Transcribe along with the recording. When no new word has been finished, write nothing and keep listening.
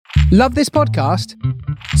Love this podcast?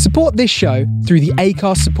 Support this show through the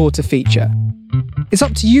Acast supporter feature. It's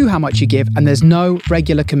up to you how much you give, and there's no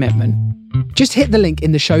regular commitment. Just hit the link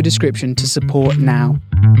in the show description to support now.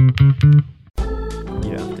 Yeah,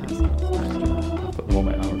 I'll put the 1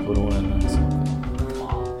 minute, I'll record all in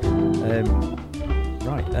there.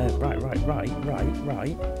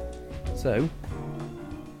 Right. So,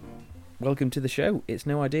 welcome to the show. It's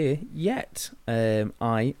No Idea Yet.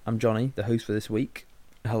 I am Johnny, the host for this week.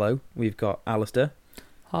 Hello. We've got Alistair.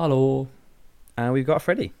 Hello. And we've got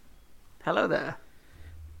Freddie. Hello there.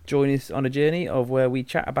 Join us on a journey of where we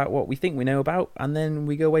chat about what we think we know about, and then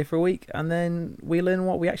we go away for a week, and then we learn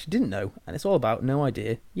what we actually didn't know. And it's all about no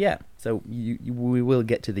idea yet. So we will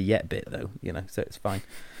get to the yet bit, though, so it's fine.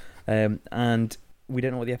 And we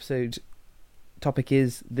don't know what the episode topic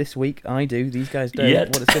is this week. I do. These guys don't. Yet.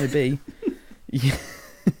 What it's going to be.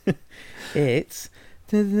 It's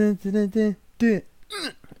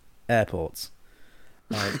airports.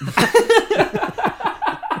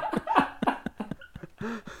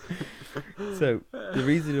 So the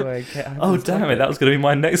reason why I can't Oh, damn it. That was going to be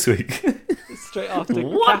mine next week. Straight after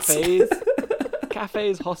What?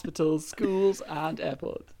 cafes, hospitals, schools, and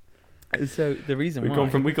airports. So the reason We've why gone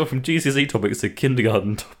from GCSE topics to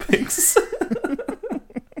kindergarten topics.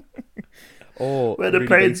 or Where do really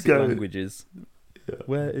planes basic go? languages.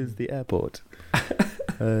 Where is the airport?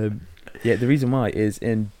 The reason why is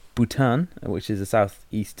in Bhutan, which is a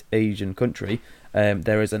Southeast Asian country.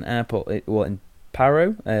 There is an airport. In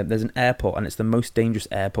Paro, there's an airport, and it's the most dangerous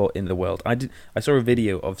airport in the world. I saw a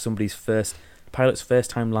video of somebody's pilot's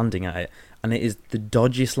first time landing at it, and it is the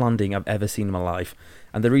dodgiest landing I've ever seen in my life.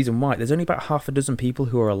 And the reason why, there's only about half a dozen people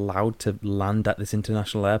who are allowed to land at this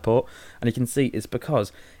international airport, and you can see it's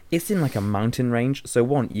because it's in like a mountain range. So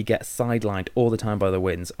one, you get sidelined all the time by the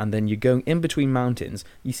winds, and then you're going in between mountains.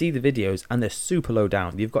 You see the videos, and they're super low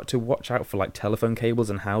down. You've got to watch out for like telephone cables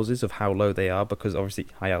and houses of how low they are, because obviously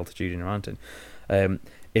high altitude in a mountain.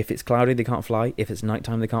 If it's cloudy, they can't fly. If it's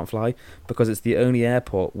nighttime, they can't fly, because it's the only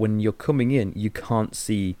airport when you're coming in, you can't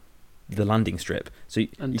see the landing strip. So you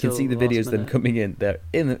can see the videos of them coming in. They're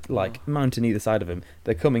in the, mountain either side of them.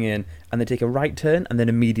 They're coming in, and they take a right turn, and then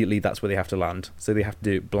immediately that's where they have to land. So they have to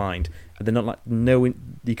do it blind. And they're not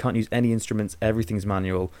you can't use any instruments. Everything's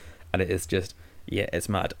manual, and it is just, it's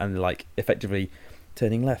mad. And effectively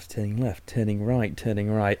turning left, turning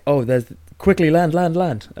right. Oh, there's quickly land. And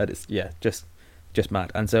it's just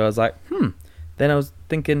mad. And so I was like, Then I was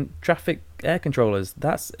thinking traffic air controllers.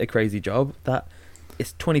 That's a crazy job. That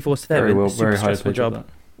it's 24/7. Super stressful job.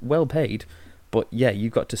 Well paid, but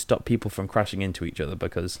you've got to stop people from crashing into each other,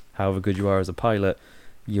 because however good you are as a pilot,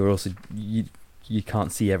 you're also you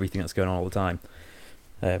can't see everything that's going on all the time.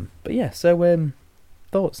 So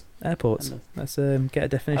thoughts, airports. Let's get a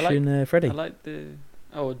definition, Freddie. I like the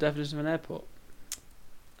definition of an airport.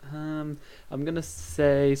 I'm gonna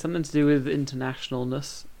say something to do with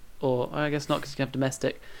internationalness, or I guess not, because you can have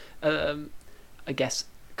domestic. I guess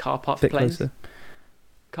car park for planes. Closer.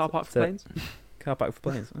 Car park for planes. Car park for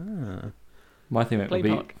planes. My thing would Plane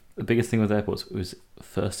be park. the biggest thing with airports was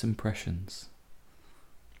first impressions.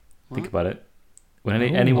 Think about it. When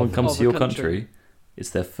anyone comes to your country,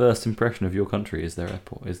 it's their first impression of your country is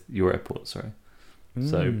your airport. Sorry.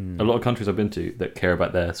 So a lot of countries I've been to that care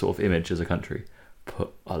about their sort of image as a country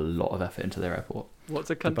put a lot of effort into their airport. What's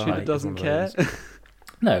a country Dubai that doesn't is one of care? those.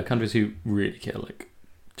 No, countries who really care, like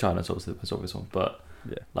China's obviously the most obvious one, but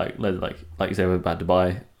like you say about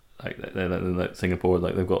Dubai, like Singapore,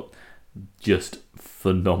 they've got just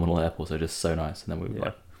phenomenal airports. They're just so nice. And then we were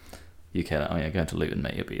like, UK, going to Luton,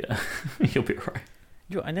 mate, you'll be alright.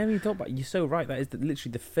 I never even thought about it. You're so right. That is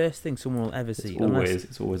literally the first thing someone will ever see.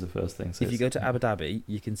 It's always the first thing. So if you go to Abu Dhabi,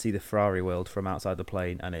 you can see the Ferrari World from outside the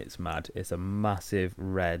plane, and it's mad. It's a massive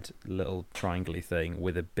red little triangle-y thing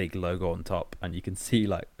with a big logo on top, and you can see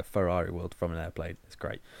like a Ferrari World from an airplane. It's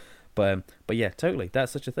great. But yeah, totally.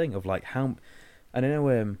 That's such a thing of like how. And I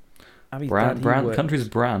know countries'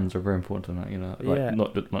 brands are very important to that.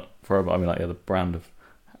 Not forever. But I mean, the brand of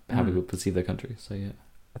how people perceive their country. So yeah.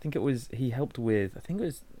 I think he helped with. I think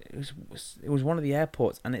it was one of the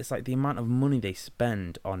airports, and it's like the amount of money they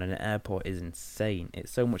spend on an airport is insane.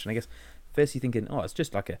 It's so much, and I guess first you're thinking, it's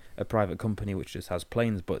just like a private company which just has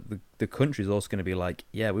planes, but the country's also going to be like,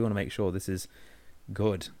 we want to make sure this is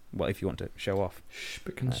good. Well, if you want to show off.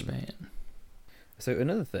 Spick and span. So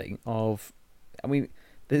another thing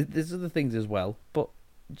there's other things as well, but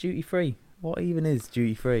duty free. What even is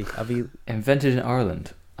duty free? Have you invented in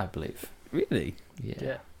Ireland, I believe. Really?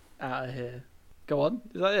 Yeah. Out of here. Go on.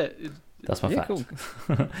 Is that it? That's my fact. Cool.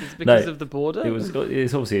 It's because of the border?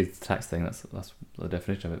 It's obviously a tax thing. That's the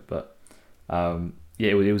definition of it. But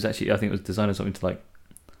it was actually, I think it was designed as something to like.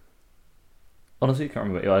 Honestly, I can't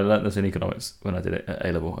remember. I learned this in economics when I did it at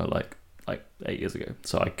A level like 8 years ago,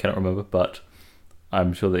 so I cannot remember. But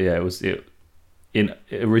I'm sure that it was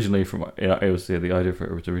originally from it was the idea for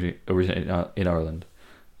it was originated in Ireland,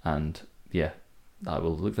 and yeah, I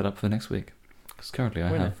will look that up for next week because currently I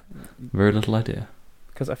have very little idea.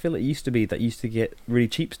 Because I feel it used to be that you used to get really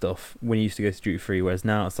cheap stuff when you used to go to duty free, whereas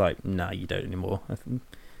now it's like, nah, you don't anymore. I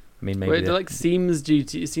mean, maybe it like seems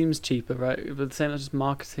cheaper, right? But the same as just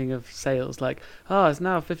marketing of sales, like, it's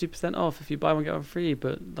now 50% off if you buy one get one free,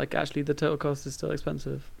 but like actually the total cost is still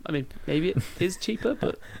expensive. I mean, maybe it is cheaper,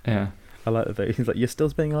 but yeah, I like the thing. He's like, you're still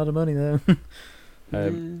spending a lot of money though.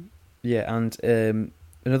 Yeah, and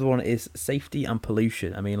another one is safety and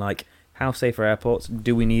pollution. I mean, like, how safe are airports?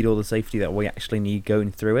 Do we need all the safety that we actually need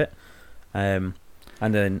going through it? And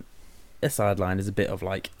then a sideline is a bit of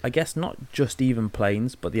like, I guess not just even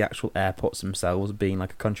planes, but the actual airports themselves being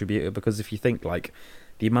like a contributor. Because if you think like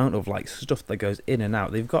the amount of like stuff that goes in and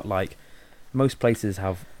out, they've got like, most places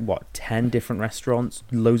have 10 different restaurants,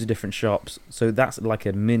 loads of different shops. So that's like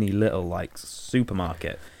a mini little like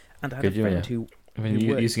supermarket. And I had a friend who. I mean,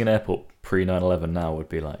 using an airport pre 9/11 now would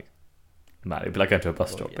be like, man, it'd be like going to a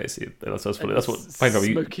bus stop, basically. That's what plane travel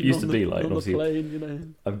used to be like. Obviously,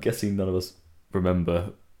 plane, I'm guessing none of us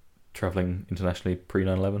remember travelling internationally pre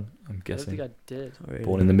 9/11. I'm guessing. I don't think I did.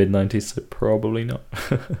 Born in the mid 90s, so probably not.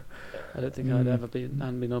 I don't think I'd ever been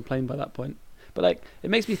on a plane by that point. But like, it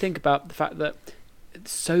makes me think about the fact that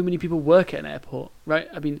so many people work at an airport, right?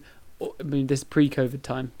 I mean, this pre-COVID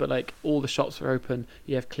time, but like all the shops are open.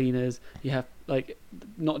 You have cleaners. You have like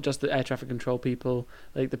not just the air traffic control people,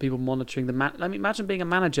 like the people monitoring the I mean, imagine being a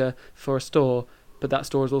manager for a store, but that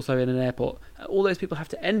store is also in an airport. All those people have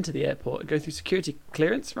to enter the airport and go through security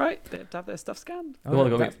clearance, right? They have to have their stuff scanned.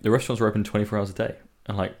 The restaurants are open 24 hours a day,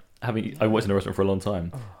 and like I worked in a restaurant for a long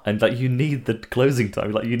time, and like you need the closing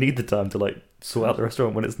time. Like you need the time to like sort out the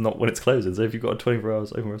restaurant when it's closing. So if you've got a 24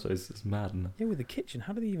 hours open restaurant, it's mad. Yeah, with the kitchen,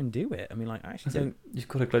 how do they even do it? I mean, like, I actually don't. You've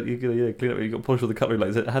got to clean up. You've got to polish all the cutlery.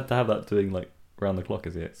 Like, it had to have that doing like round the clock,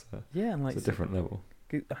 is it? So yeah, and like it's a different level.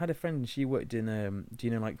 I had a friend. She worked in do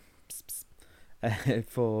you know like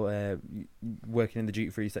for working in the duty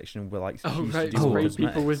free section where like spray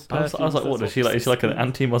people with I was like, what is she like? Is she like an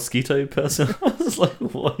anti-mosquito person? I was like,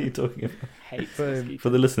 what are you talking about? For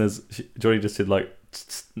the listeners, Johnny just did like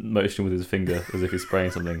motion with his finger as if he's spraying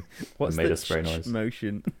something. What's and made the a spray noise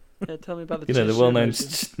motion? Yeah, tell me about the the well-known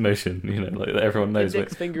motion. Like everyone knows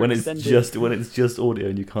when it's just audio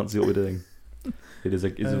and you can't see what we're doing. It is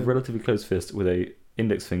a relatively close fist with a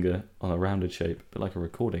index finger on a rounded shape, but like a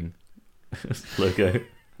recording logo.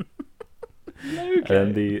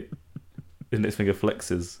 And the index finger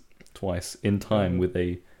flexes twice in time with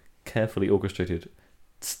a carefully orchestrated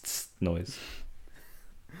noise.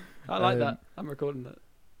 I like that. I'm recording that.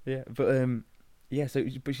 Yeah, but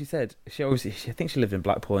but she said I think she lived in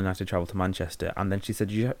Blackpool and had to travel to Manchester, and then she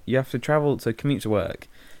said you have to travel to commute to work,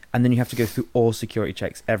 and then you have to go through all security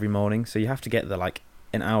checks every morning. So you have to get there like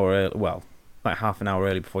an hour early, like half an hour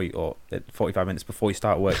early before you, or 45 minutes before you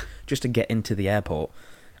start work, just to get into the airport,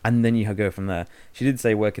 and then you go from there. She did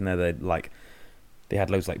say working there they had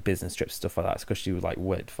loads of like business trips, stuff like that, because she was like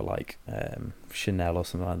worked for like Chanel or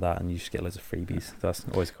something like that, and you just get loads of freebies. So that's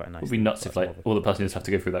always quite nice. It would be nuts if like all the passengers have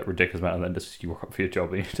to go through that ridiculous amount and then just you walk up for your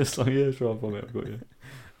job and you're just like, yeah, sure, I've got you.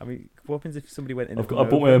 I mean, what happens if somebody went in? I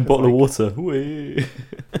bought my own bottle of water.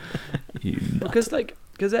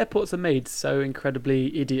 Because airports are made so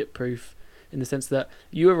incredibly idiot-proof, in the sense that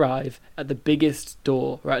you arrive at the biggest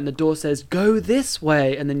door, right, and the door says go this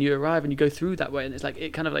way, and then you arrive and you go through that way, and it's like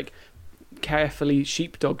it kind of like carefully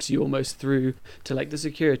sheepdogs you almost through to like the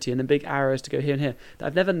security and the big arrows to go here and here. That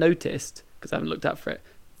I've never noticed because I haven't looked up for it.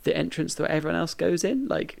 The entrance that everyone else goes in,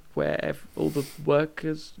 like where all the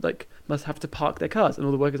workers like must have to park their cars, and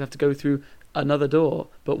all the workers have to go through another door.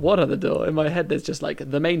 But what other door? In my head, there's just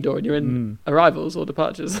like the main door, and you're in arrivals or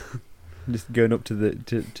departures. Just going up to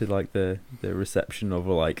the reception of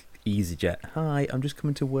like EasyJet. Hi, I'm just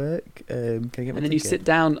coming to work. Can I get my ticket? And then you sit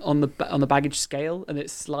down on the baggage scale, and it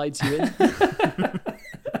slides you in.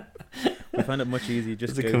 I find it much easier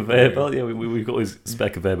just to go conveyor belt. Yeah, we've got these spare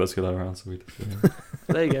conveyor belts going around. So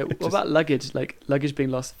there you go. What about luggage? Like luggage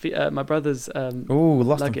being lost. My brother's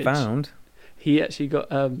lost luggage, and found. He actually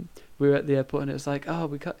got. We were at the airport, and it was like,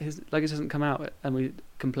 his luggage hasn't come out, and we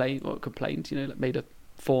complained. Like made a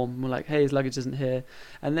form. We're like, hey, his luggage isn't here,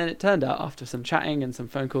 and then it turned out after some chatting and some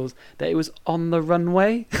phone calls that it was on the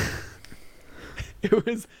runway. It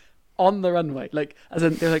was on the runway, like as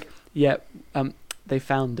in they were like, yeah, they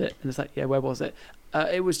found it, and it's like, yeah, where was it?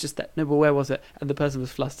 It was just that. No, but where was it? And the person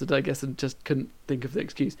was flustered, I guess, and just couldn't think of the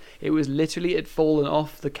excuse. It was literally, it fallen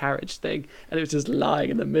off the carriage thing, and it was just lying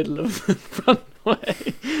in the middle of the front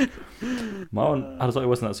way. My one, I was like, it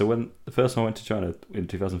wasn't that. So when the first time I went to China in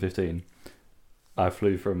 2015, I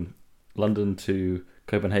flew from London to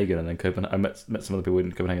Copenhagen, and then I met some other people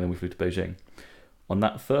in Copenhagen, and then we flew to Beijing. On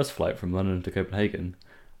that first flight from London to Copenhagen,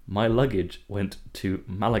 my luggage went to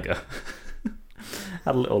Malaga.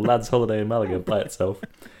 Had a little lad's holiday in Malaga by itself,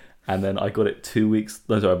 and then I got it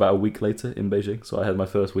about a week later in Beijing. So I had my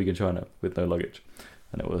first week in China with no luggage,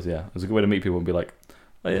 and it was a good way to meet people and be like,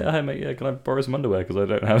 "Oh yeah, hi mate, yeah, can I borrow some underwear because I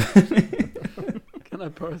don't have any." Can I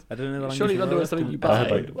borrow? I don't know. Surely underwear is something you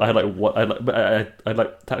buy. I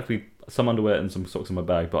had technically some underwear and some socks in my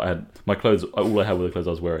bag, but I had my clothes. All I had were the clothes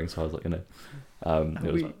I was wearing, so I was like,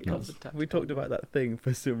 we talked about that thing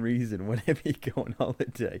for some reason. Whenever you go on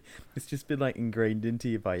holiday, it's just been like ingrained into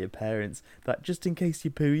you by your parents that just in case you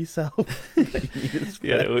poo yourself,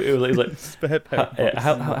 it was like spare pair.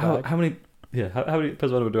 How many pairs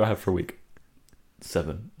of underwear do I have for a week?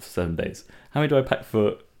 7 days. How many do I pack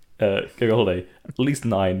for going on holiday? At least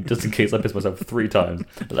 9, just in case I piss myself 3 times.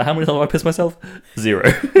 How many times have I pissed myself?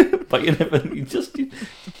 0. But you just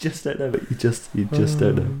don't know. You just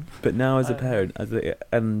don't know. But now, as a parent,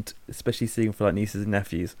 and especially seeing for like nieces and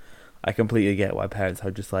nephews, I completely get why parents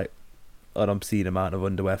have just like an obscene amount of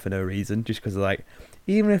underwear for no reason, just because like,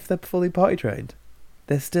 even if they're fully potty trained,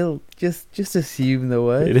 they're still just assume the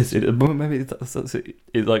word. It is. Maybe it's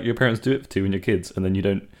like your parents do it to you when you're kids, and then you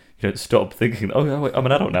don't stop thinking, oh, wait, I'm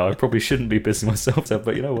an adult now, I probably shouldn't be pissing myself out,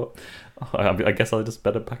 but you know what? I guess I'll just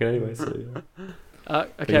better pack it anyway. So, yeah.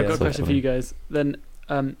 Okay, I've got a question for you guys. Then,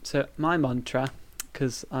 so my mantra,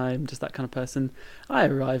 because I'm just that kind of person, I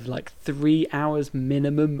arrive like 3 hours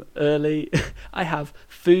minimum early. I have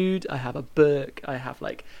food, I have a book, I have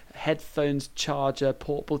like headphones, charger,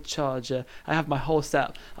 portable charger. I have my whole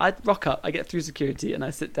setup. I rock up, I get through security, and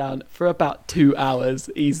I sit down for about 2 hours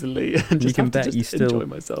easily, and just enjoy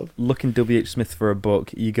myself. Look in WH Smith for a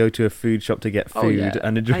book. You go to a food shop to get food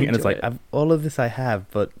and a drink, and it's like, all of this I have,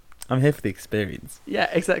 but I'm here for the experience. Yeah,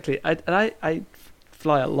 exactly. I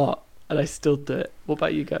fly a lot, and I still do it. What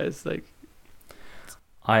about you guys? Like,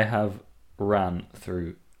 I have ran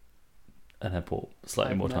through an airport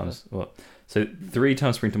slightly more times. So 3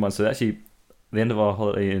 times spring to mind. So actually, the end of our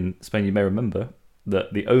holiday in Spain, you may remember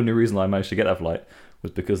that the only reason I managed to get that flight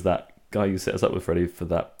was because that guy you set us up with, Freddie, for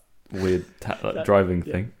that weird driving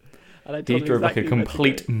thing. And he drove like a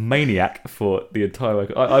complete maniac for the entire way.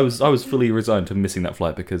 I was fully resigned to missing that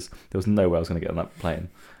flight because there was no way I was going to get on that plane.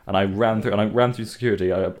 And I ran through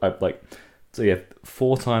security. I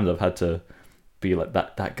 4 times I've had to be like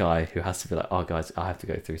that guy who has to be like, oh guys, I have to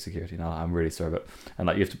go through security now. I'm really sorry, and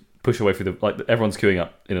like you have to push away through everyone's queuing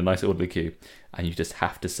up in a nice orderly queue, and you just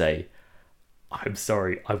have to say, I'm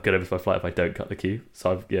sorry, I'm going to miss my flight if I don't cut the queue.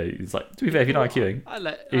 So it's like, to be fair, if you're not queuing,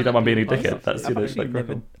 if you don't mind being a dickhead, that's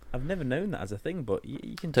I've never known that as a thing, but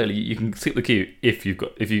you can totally you can skip the queue if you've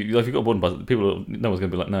got a boarding pass. No one's going to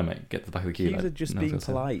be like, no mate, get to the back of the queue. Queues are just being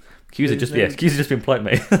polite. Queues are just being polite,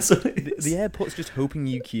 mate. The airport's just hoping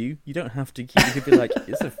you queue. You don't have to queue. You could be like,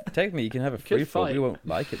 technically you can have a free fall. We won't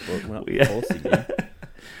like it, but we're not forcing you.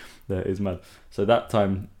 That is mad. So that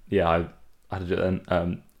time, I had to do it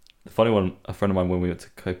then. The funny one, a friend of mine, when we went to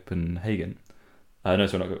Copenhagen, we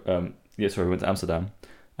went to Amsterdam,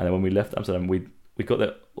 and then when we left Amsterdam, we got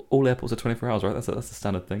there. All airports are 24 hours, right? That's the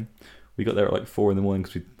standard thing. We got there at like 4 a.m.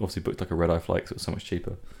 because we obviously booked like a red-eye flight because it was so much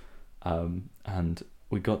cheaper. And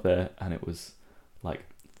we got there, and it was like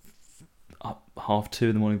up 2:30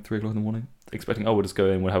 in the morning, 3 o'clock in the morning, expecting we'll just go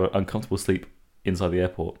in, we'll have an uncomfortable sleep inside the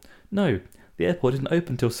airport. No, the airport didn't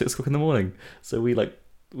open until 6 o'clock in the morning, so we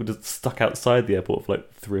just stuck outside the airport for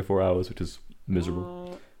like 3 or 4 hours, which is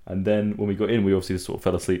miserable. And then when we got in, we obviously just sort of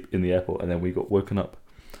fell asleep in the airport, and then we got woken up.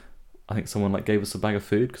 I think someone gave us a bag of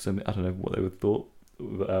food because I don't know what they would thought.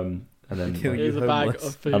 And then here's a bag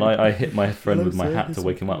of food. And I hit my friend with my hat to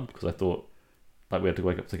wake him up because I thought we had to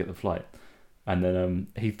wake up to get the flight. And then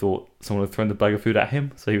he thought someone had thrown the bag of food at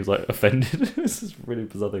him, so he was like offended. This is a really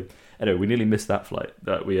bizarre thing. Anyway, we nearly missed that flight.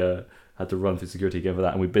 That we had to run through security again for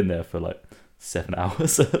that, and we've been there for like 7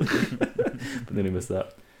 hours, but nearly missed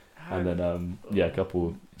that. And then a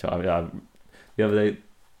couple. The other day,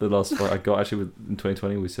 the last flight I got actually in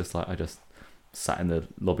 2020 was just like I just sat in the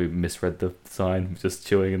lobby, misread the sign, just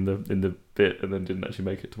chewing in the bit, and then didn't actually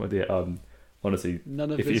make it to my dear. Honestly, none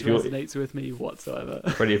of this resonates with me whatsoever.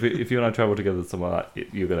 Freddie, if you and I travel together somewhere,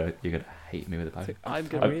 you're gonna hate me with a bag.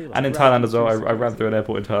 And in Thailand as well, I ran through an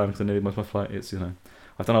airport in Thailand because I nearly missed my flight. It's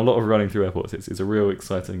I've done a lot of running through airports. It's a real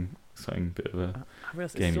exciting bit of a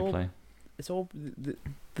game you play. it's all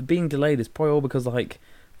the being delayed is probably all because like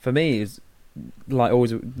for me is like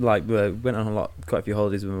always like went on quite a few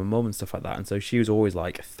holidays with my mum and stuff like that, and so she was always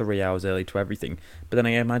like 3 hours early to everything. But then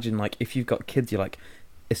I imagine like if you've got kids, you're like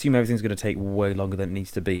assume everything's going to take way longer than it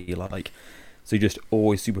needs to be, like so you just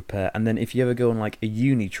always super prepare. And then if you ever go on like a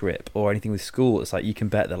uni trip or anything with school, it's like you can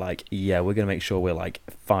bet they're like, yeah, we're going to make sure we're like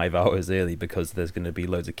 5 hours early because there's going to be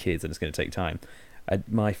loads of kids and it's going to take time.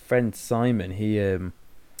 My friend Simon, he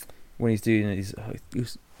when he's doing he's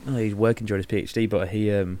working during his PhD, but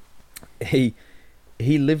he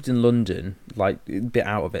lived in London, like a bit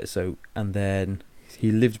out of it. So and then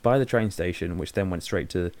he lived by the train station, which then went straight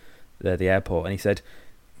to the airport. And he said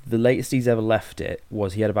the latest he's ever left it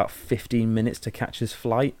was he had about 15 minutes to catch his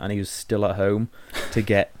flight, and he was still at home to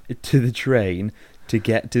get to the train to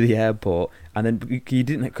get to the airport. And then he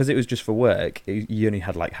didn't, because it was just for work, he only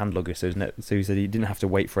had like hand luggage, so he said he didn't have to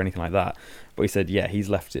wait for anything like that. But he said yeah, he's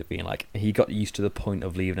left it being like he got used to the point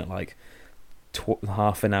of leaving it like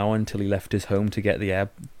half an hour until he left his home to get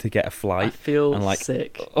a flight. I feel and like,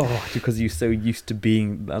 sick. Oh, because he's so used to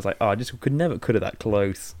being. I was like, oh, I just could have that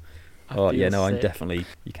close. Oh yeah, no, sick. I'm definitely.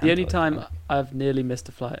 You can't the only time I've nearly missed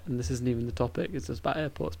a flight, and this isn't even the topic, it's just about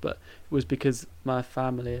airports, but it was because my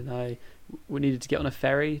family and we needed to get on a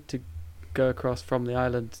ferry to go across from the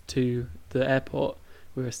island to the airport.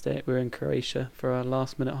 We were in Croatia for our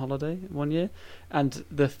last minute holiday one year, and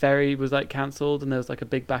the ferry was like cancelled, and there was like a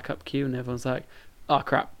big backup queue, and everyone's like, oh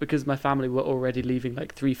crap, because my family were already leaving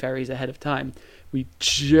like 3 ferries ahead of time. We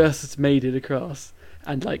just made it across,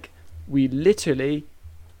 and like we literally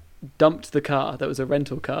dumped the car that was a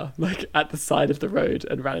rental car like at the side of the road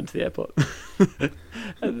and ran into the airport.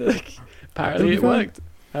 And like apparently it worked,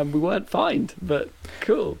 and we weren't fined, but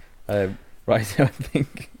cool. Right, so I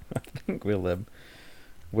think we'll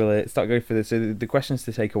start going for this. So the questions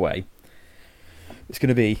to take away, it's going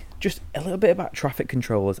to be just a little bit about traffic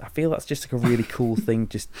controllers. I feel that's just like a really cool thing.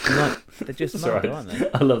 Just like they're just mad, aren't they?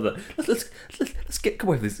 I love that. Let's get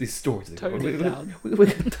away with these stories. Tone it down. We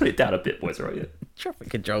can tone it down a bit, boys. Right? Yeah. Traffic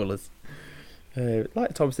controllers,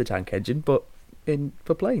 like Thomas the Tank Engine, but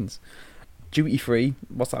for planes. Duty free.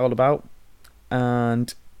 What's that all about?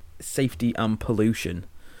 And safety and pollution.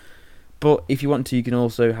 But if you want to, you can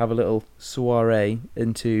also have a little soiree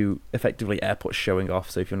into effectively airports showing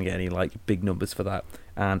off. So if you want to get any like big numbers for that,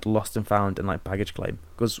 and lost and found and like baggage claim,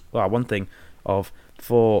 because one thing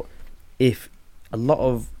if a lot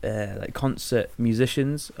of like concert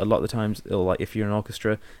musicians, a lot of the times, or like if you're an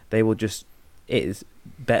orchestra, they will it is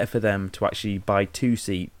better for them to actually buy 2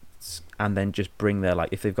 seats and then just bring their, like,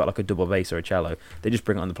 if they've got like a double bass or a cello, they just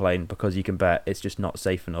bring it on the plane, because you can bet it's just not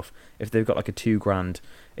safe enough. If they've got like a $2,000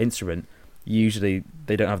 instrument, usually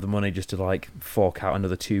they don't have the money just to like fork out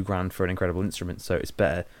another $2,000 for an incredible instrument, so it's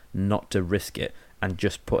better not to risk it and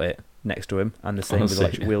just put it next to him. And the same with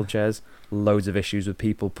electric wheelchairs. Loads of issues with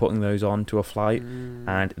people putting those on to a flight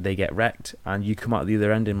and they get wrecked, and you come out the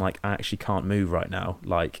other end and like, I actually can't move right now,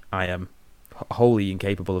 like I am wholly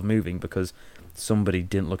incapable of moving because somebody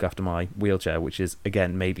didn't look after my wheelchair, which is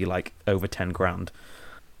again maybe like over $10,000.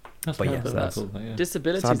 That's cool, yeah.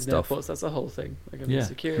 Disabilities in airports, that's a whole thing. Like,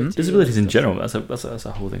 security. Disabilities in general, that's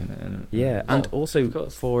a whole thing. Yeah, and also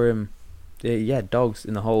for dogs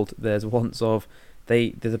in the hold, there's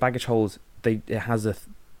there's a baggage hold. It has a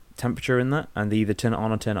temperature in that, and they either turn it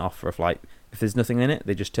on or turn it off for a flight. If there's nothing in it,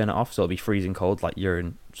 they just turn it off, so it'll be freezing cold, like you're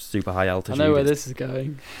in super high altitude. I know where this is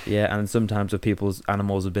going. Yeah, and sometimes if people's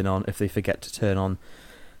animals have been on, if they forget to turn on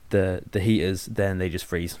the heaters, then they just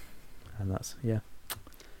freeze, and that's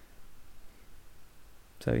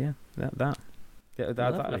So yeah, that. Yeah,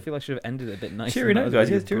 I feel I should have ended it a bit nicer. Cheery note, guys.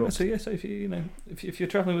 Cheery note. So yeah, so if you're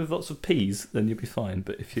traveling with lots of peas, then you'll be fine.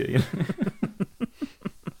 But if you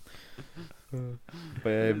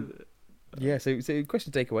yeah, so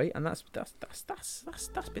question takeaway, and that's been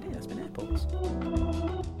it. That's been airports.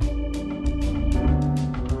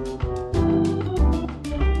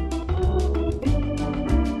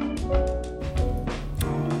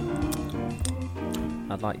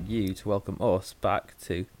 I'd like you to welcome us back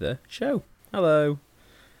to the show. Hello.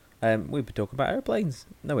 We've been talking about airplanes.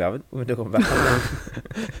 No, we haven't. We've been talking about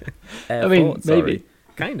airports. Maybe.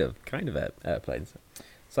 Kind of airplanes.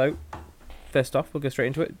 So, first off, we'll go straight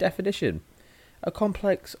into it. Definition: a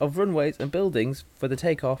complex of runways and buildings for the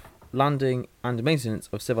takeoff, landing, and maintenance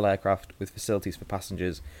of civil aircraft with facilities for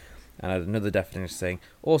passengers. And another definition saying,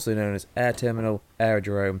 also known as air terminal,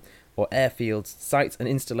 aerodrome, or airfields, sites and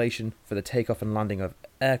installation for the takeoff and landing of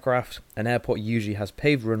aircraft. An airport usually has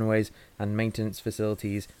paved runways and maintenance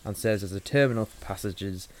facilities and serves as a terminal for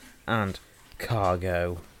passengers and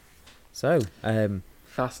cargo. So,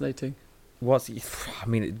 fascinating. I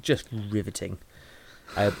mean, it's just riveting.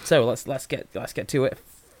 So let's get to it.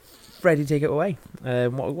 Freddie, take it away.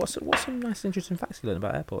 What's some nice, interesting facts you learned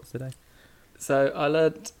about airports today? So I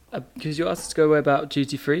learned, because you asked us to go away about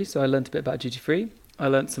duty free, so I learned a bit about duty free. I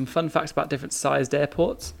learned some fun facts about different sized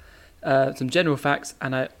airports, some general facts,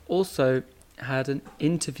 and I also had an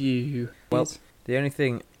interview. Well, the only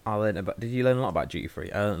thing I learned about... Did you learn a lot about duty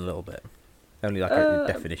free? I learned a little bit. Only like a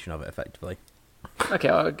definition of it, effectively. Okay,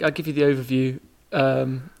 I'll give you the overview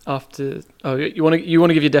after. Oh, you want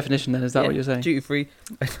to give your definition then? Is that what you're saying? Duty free.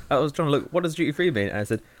 I was trying to look. What does duty free mean? And I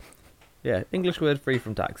said, yeah, English word free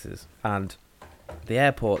from taxes. And the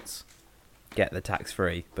airports get the tax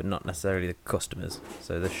free, but not necessarily the customers.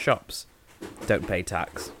 So the shops don't pay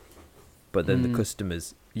tax, but then the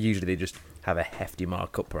customers usually they just have a hefty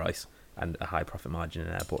markup price and a high profit margin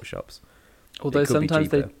in airport shops. Although sometimes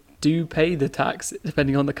they do pay the tax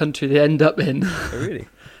depending on the country they end up in. Oh, really?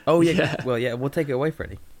 Oh, yeah. Well, yeah, we'll take it away,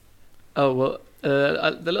 Freddie. Oh, well,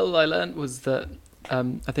 the little I learned was that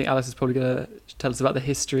I think Alice is probably going to tell us about the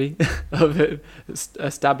history of it,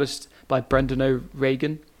 established by Brendan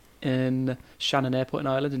O'Regan in Shannon Airport in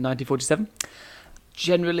Ireland in 1947.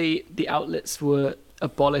 Generally, the outlets were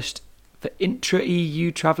abolished for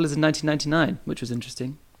intra-EU travellers in 1999, which was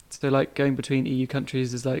interesting. So, like, going between EU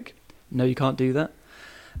countries is like, no, you can't do that.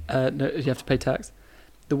 No, you have to pay tax.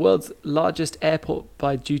 The world's largest airport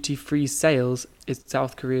by duty-free sales is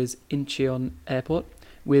South Korea's Incheon Airport,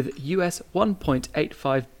 with US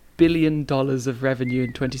 $1.85 billion of revenue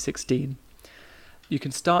in 2016. You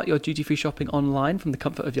can start your duty-free shopping online from the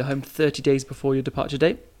comfort of your home 30 days before your departure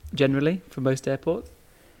date, generally, for most airports.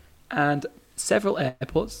 And several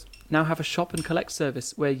airports now have a shop and collect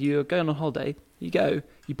service where you're going on holiday, you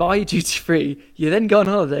buy your duty-free, you then go on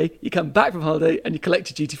holiday, you come back from holiday and you collect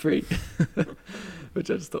your duty-free, which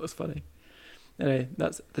I just thought was funny. Anyway,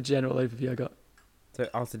 that's the general overview I got. So,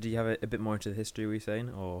 Arthur, do you have a bit more into the history, were you saying,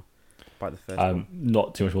 or about the first one?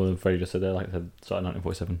 Not too much more than Freddie just said there. Like I said, started in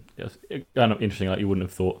 1947. It's kind of interesting. Like you wouldn't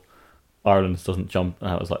have thought Ireland doesn't jump.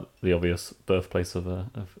 That was like the obvious birthplace of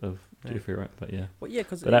duty free, right? But yeah. Well, yeah,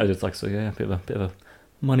 because that was just like a bit of a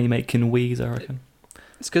money making wheeze, I reckon.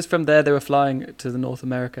 It's because from there they were flying to the North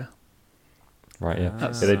America. Right. Yeah.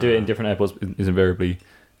 Yeah, they do it in different airports. Is invariably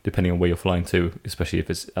depending on where you're flying to, especially if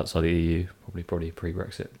it's outside the EU. Probably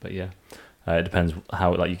pre-Brexit, but yeah. It depends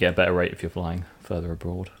how you get a better rate if you're flying further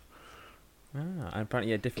abroad. And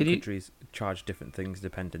apparently, different countries charge different things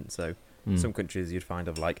dependent. So some countries you'd find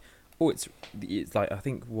it's like I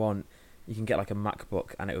think one you can get like a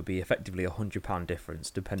MacBook and it would be effectively £100 difference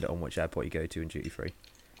depending on which airport you go to in duty free.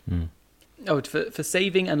 Oh, for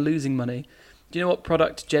saving and losing money, do you know what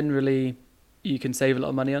product generally you can save a lot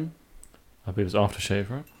of money on? I believe it's aftershave,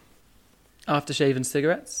 right? Aftershave and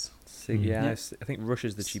cigarettes. I think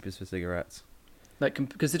Russia's the cheapest for cigarettes. Like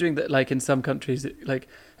considering that, like in some countries,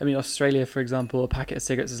 Australia, for example, a packet of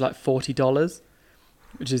cigarettes is like $40,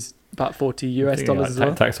 which is about $40 US as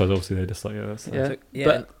well. Tax wise, obviously, they're just like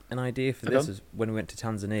But an idea for this was when we went to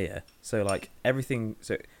Tanzania. So like everything,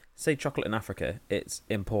 so say chocolate in Africa, it's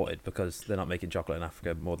imported because they're not making chocolate in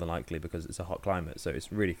Africa more than likely because it's a hot climate. So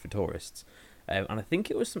it's really for tourists. And I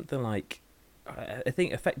think it was something like, I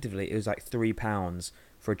think effectively it was like £3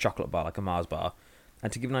 for a chocolate bar, like a Mars bar.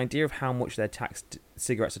 And to give an idea of how much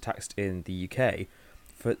cigarettes are taxed in the UK,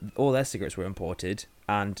 for all their cigarettes were imported,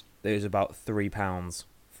 and there was about £3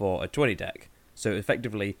 for a 20 deck. So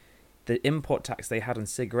effectively, the import tax they had on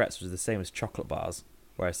cigarettes was the same as chocolate bars.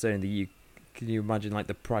 Whereas so in the UK, can you imagine like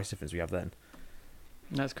the price difference we have then?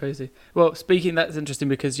 That's crazy. Well, that's interesting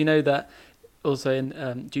because you know that also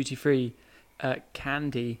in duty free,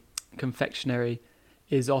 candy confectionery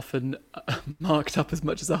is often marked up as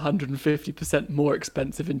much as 150% more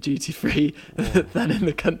expensive in duty free than in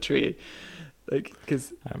the country, like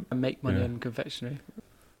because I make money on confectionery.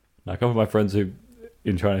 Now, a couple of my friends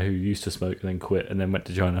in China who used to smoke and then quit and then went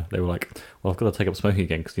to China, they were like, "Well, I've got to take up smoking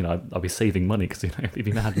again because I'll be saving money because I'd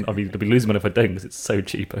be mad, I'll be losing money if I don't because it's so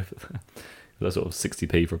cheap over there." That's sort of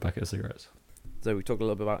 60p for a packet of cigarettes. So we talked a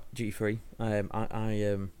little bit about duty free.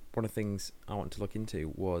 One of the things I wanted to look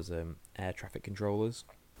into was air traffic controllers,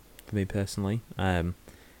 for me personally. And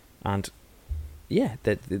yeah,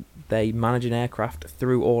 they manage an aircraft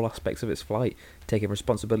through all aspects of its flight, taking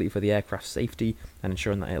responsibility for the aircraft's safety and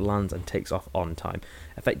ensuring that it lands and takes off on time.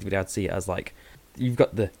 Effectively, I'd see it as like, you've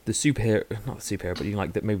got the superhero, not the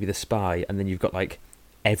superhero, but maybe the spy, and then you've got like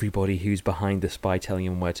everybody who's behind the spy telling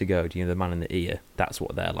him where to go. Do you know the man in the ear? That's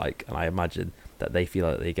what they're like. And I imagine that they feel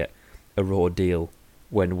like they get a raw deal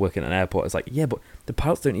when working at an airport. It's like, yeah, but the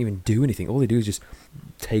pilots don't even do anything. All they do is just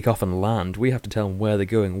take off and land. We have to tell them where they're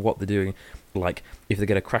going, what they're doing. like if they're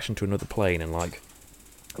going to crash into another plane and like,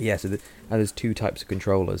 yeah. So there's two types of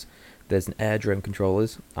controllers. There's an airdrome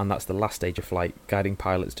controllers, and that's the last stage of flight, guiding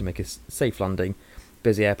pilots to make a safe landing.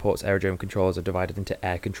 Busy airports, aerodrome controllers are divided into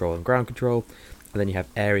air control and ground control. And then you have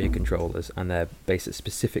area controllers, and they're based at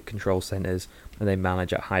specific control centres, and they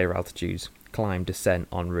manage at higher altitudes, climb, descent,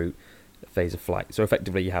 en route, phase of flight. So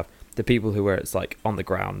effectively you have the people who are it's like on the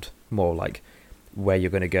ground, more like where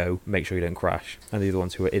you're going to go, make sure you don't crash, and the other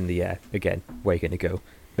ones who are in the air, again, where you're going to go,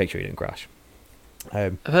 make sure you don't crash.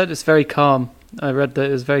 I've heard it's very calm. I read that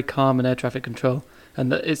it was very calm in air traffic control,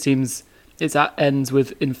 and that it seems ends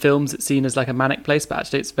with, in films, it's seen as like a manic place, but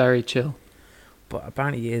actually it's very chill. But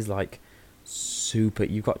apparently it is like super,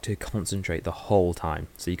 you've got to concentrate the whole time,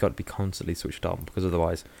 so you've got to be constantly switched on, because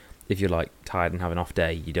otherwise, if you're like tired and have an off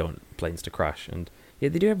day, you don't want planes to crash. And yeah,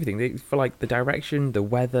 they do everything for like the direction, the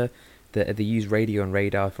weather. They use radio and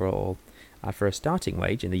radar for all. For a starting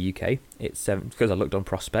wage in the UK, it's because I looked on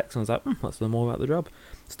prospects and I was like, let's learn more about the job.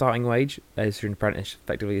 Starting wage as for an apprentice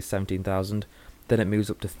effectively is 17,000. Then it moves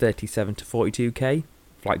up to 37 to 42k,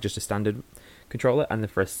 like just a standard controller. And then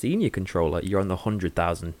for a senior controller, you're on the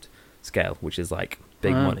 100,000 scale, which is like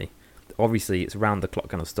big money. Obviously, it's round the clock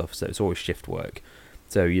kind of stuff, so it's always shift work.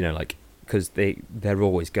 So like because they're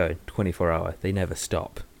always going 24 hour, they never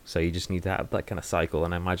stop. So you just need to have that kind of cycle,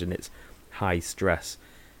 and I imagine it's high stress,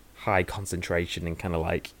 high concentration, and kind of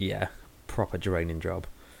like, proper draining job,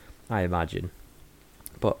 I imagine.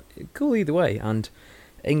 But cool either way. And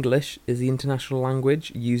English is the international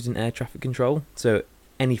language used in air traffic control. So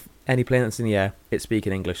any plane that's in the air, it's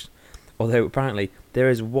speaking English. Although apparently there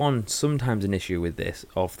is sometimes an issue with this,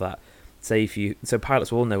 of that, say so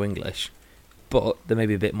pilots will all know English, but there may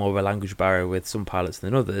be a bit more of a language barrier with some pilots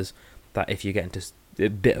than others, that if you get into a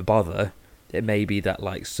bit of bother, it may be that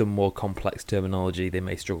like some more complex terminology they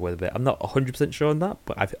may struggle with a bit. I'm not 100% sure on that,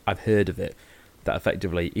 but I've heard of it, that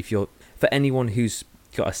effectively for anyone who's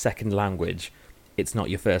got a second language, it's not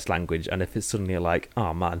your first language, and if it's suddenly like,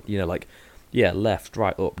 oh man, like, left,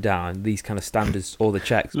 right, up, down, these kind of standards, all the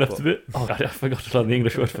checks. Left a bit. Oh, I forgot to learn the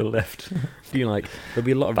English word for left. Like, there'll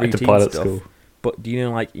be a lot of Back routine to pilot stuff. school. But do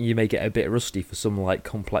like you may get a bit rusty for some like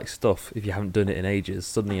complex stuff if you haven't done it in ages.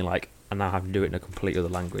 Suddenly you're like, I now have to do it in a complete other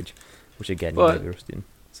language, which again you may be rusty in.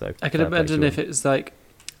 So I can imagine if it's like,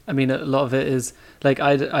 I mean, a lot of it is like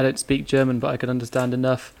I don't speak German, but I can understand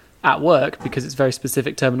enough at work because it's very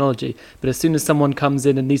specific terminology. But as soon as someone comes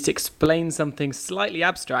in and needs to explain something slightly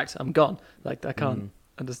abstract, I'm gone. Like I can't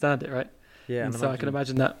understand it, right? Yeah. And so I can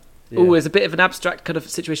imagine that. Yeah. Oh, it's a bit of an abstract kind of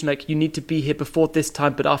situation. Like you need to be here before this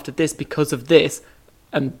time, but after this because of this,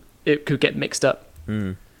 and it could get mixed up.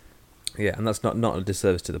 Yeah, and that's not a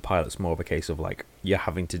disservice to the pilots. More of a case of like you're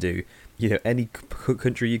having to do, any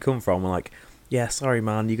country you come from, like, yeah, sorry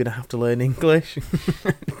man, you're gonna have to learn English.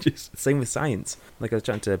 Just same with science. Like I was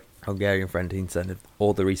chatting to a Hungarian friend, he said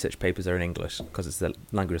all the research papers are in English because it's the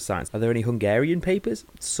language of science. Are there any Hungarian papers?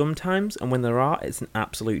 Sometimes, and when there are, it's an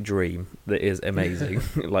absolute dream. That is amazing.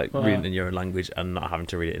 Like reading in your own language and not having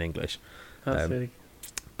to read it in English. That's really.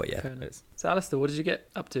 But yeah. So Alistair, what did you get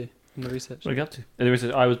up to in the research? What did I get up to? In the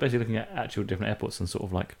research, I was basically looking at actual different airports and sort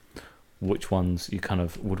of like which ones you kind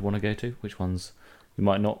of would want to go to, which ones you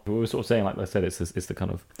might not. But we were sort of saying, like I said, it's the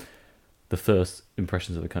kind of the first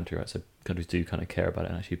impressions of the country, right? So countries do kind of care about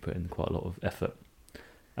it and actually put in quite a lot of effort.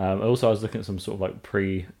 Also, I was looking at some sort of like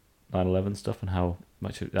pre-9/11 stuff and how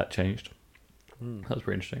much that changed. That was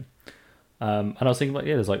pretty interesting. And I was thinking, like,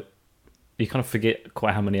 there's like, you kind of forget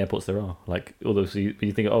quite how many airports there are. Like, although you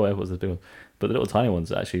think, airports are big ones, but the little tiny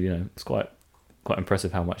ones, actually, it's quite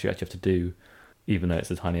impressive how much you actually have to do, even though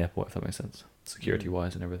it's a tiny airport, if that makes sense,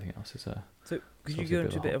 security-wise and everything else. So could you go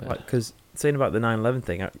into a bit of like, because saying about the 9/11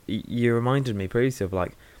 thing, you reminded me previously of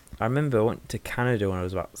like, I remember I went to Canada when I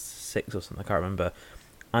was about 6 or something, I can't remember,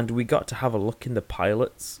 and we got to have a look in the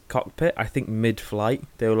pilot's cockpit. I think mid-flight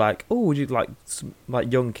they were like, "Oh, would you like some,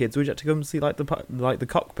 like young kids? Would you like to come see like the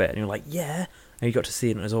cockpit?" And you're like, "Yeah," and you got to see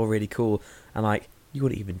it, and it was all really cool. And like, you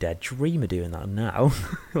wouldn't even dare dream of doing that now.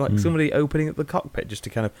 Like somebody opening up the cockpit just to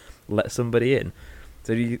kind of let somebody in.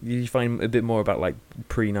 So do you find a bit more about like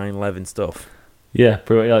pre-9/11 stuff? Yeah,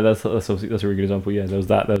 pretty much. That's obviously that's a really good example. Yeah, there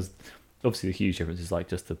was obviously the huge difference is like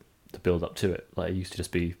just the build up to it. Like it used to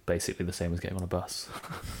just be basically the same as getting on a bus.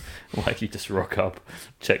 Like you just rock up,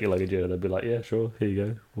 check your luggage in, and they'd be like, "Yeah, sure, here you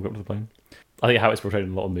go, walk up to the plane." I think how it's portrayed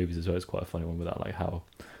in a lot of movies as well is quite a funny one with that. Like how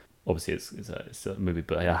obviously it's a movie,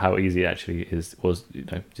 but how easy it actually was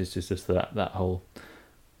just that whole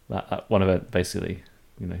that one event basically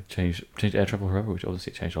changed air travel forever, which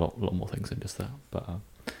obviously changed a lot more things than just that. But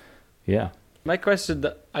yeah. My question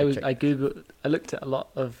that I googled, I looked at a lot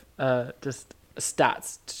of just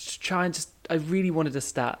stats to try and I really wanted a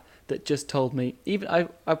stat that just told me, even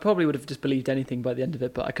I probably would have just believed anything by the end of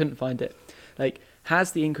it, but I couldn't find it. Like,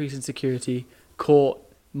 has the increase in security caught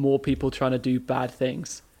more people trying to do bad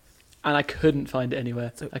things? And I couldn't find it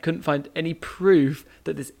anywhere. I couldn't find any proof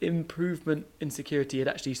that this improvement in security had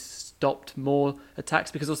actually stopped more attacks,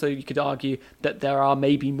 because also you could argue that there are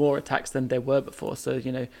maybe more attacks than there were before. So,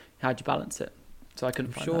 how do you balance it? So I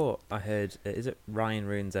couldn't find that. I heard, is it Ryan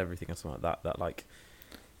Ruins Everything or something like that? That like...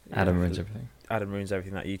 Adam Ruins Everything. Adam Ruins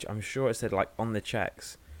Everything, that I'm sure it said, like, on the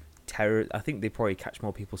checks, I think they probably catch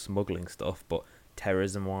more people smuggling stuff, but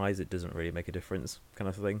terrorism-wise, it doesn't really make a difference, kind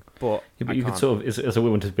of thing. But you could sort of, it's a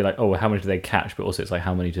weird one to be like, oh, how many do they catch? But also it's like,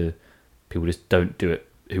 how many do people just don't do it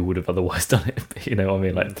who would have otherwise done it? You know what I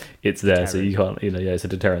mean? Like, it's there, so you can't, it's a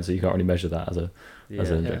deterrent, so you can't really measure that as an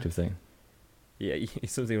objective thing. Yeah,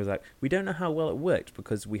 something was like, we don't know how well it worked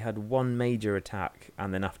because we had one major attack,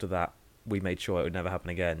 and then after that, we made sure it would never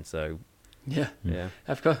happen again. So yeah.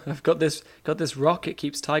 I've got this rock. It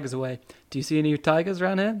keeps tigers away. Do you see any tigers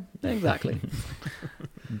around here? Exactly.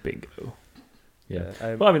 Bingo. Yeah.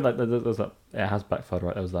 Well, I mean, like, there's that. It has backfired,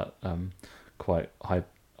 right? There was that quite high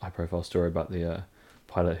profile story about the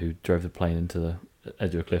pilot who drove the plane into the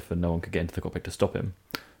edge of a cliff, and no one could get into the cockpit to stop him.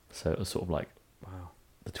 So it was sort of like, wow,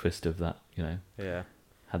 the twist of that. Yeah.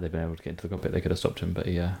 Had they been able to get into the cockpit, they could have stopped him. But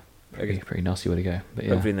yeah. Pretty nasty way to go. But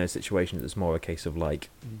yeah. Hopefully in those situations it's more a case of like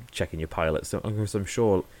checking your pilots. So I'm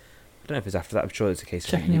sure, I don't know if it's after that, I'm sure it's a case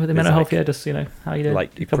checking of you with the mental health, just how you doing,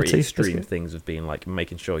 like pretty extreme things of being like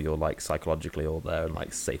making sure you're like psychologically all there and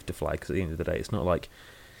like safe to fly, because at the end of the day it's not like,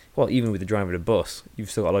 well, even with the driving a bus, you've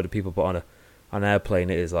still got a load of people put on an airplane.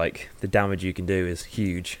 It is like the damage you can do is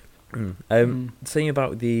huge. Saying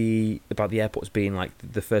about the airports being like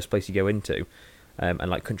the first place you go into, and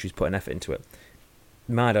like countries put an effort into it.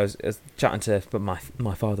 Mad, I was chatting to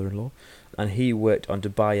my father-in-law, and he worked on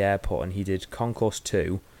Dubai Airport, and he did Concourse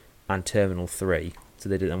 2 and Terminal 3, so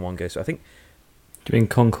they did it in one go. So I think... Do you mean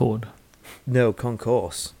Concorde? No,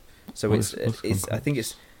 Concourse. So what's I think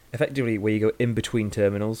it's effectively where you go in between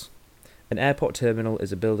terminals. An airport terminal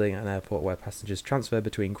is a building at an airport where passengers transfer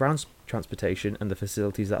between ground transportation and the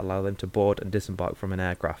facilities that allow them to board and disembark from an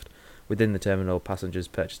aircraft. Within the terminal, passengers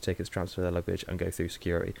purchase tickets, transfer their luggage, and go through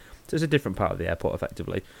security. So it's a different part of the airport,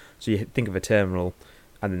 effectively. So you think of a terminal,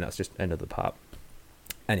 and then that's just another part.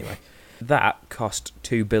 Anyway, that cost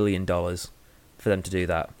 $2 billion for them to do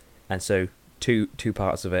that. And so two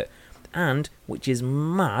parts of it. And, which is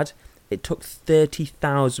mad, it took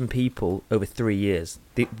 30,000 people over 3 years.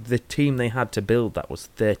 The team they had to build that was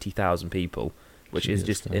 30,000 people, which is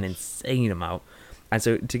just an insane amount. And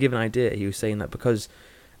so to give an idea, he was saying that because...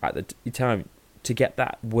 at the time, to get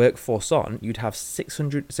that workforce on, you'd have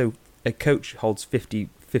 600... So a coach holds 50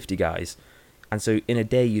 guys. And so in a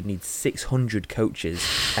day, you'd need 600 coaches.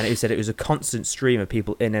 And he said it was a constant stream of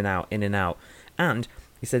people in and out, in and out. And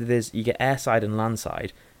he said you get airside and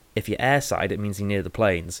landside. If you're airside, it means you're near the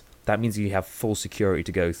planes. That means you have full security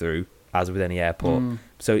to go through, as with any airport.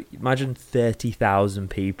 So imagine 30,000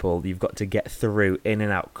 people you've got to get through, in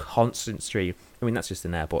and out, constant stream. I mean, that's just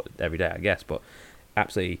an airport every day, I guess, but...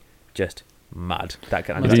 absolutely just mad. That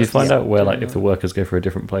kind of. Did you find out where, like, if the workers go for a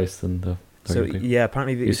different place than the? So yeah,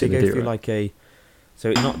 apparently they go through like a. So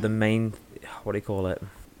it's not the main. What do you call it?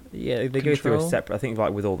 Yeah, they go through a separate. I think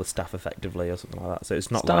like with all the staff effectively or something like that. So it's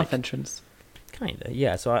not staff like entrance. Kinda,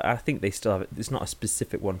 yeah. So I think they still have it. It's not a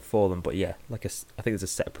specific one for them, but yeah, like I think there's a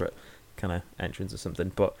separate kind of entrance or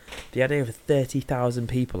something. But the idea of 30,000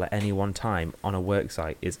 people at any one time on a work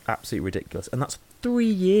site is absolutely ridiculous, and that's 3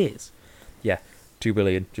 years. Yeah. 2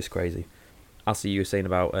 billion, just crazy. I'll see you were saying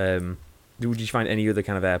about, would you find any other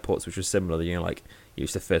kind of airports which are similar, like,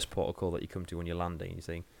 it's the first protocol that you come to when you're landing, you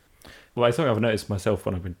see? Well, it's something I've noticed myself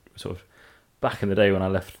when I've been sort of, back in the day when I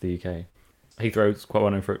left the UK. Heathrow's quite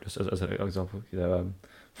well known for it, just as an example,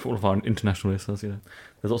 for all of our international listeners,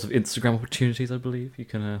 there's lots of Instagram opportunities, I believe. You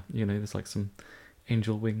can, there's like some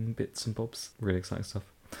angel wing bits and bobs, really exciting stuff.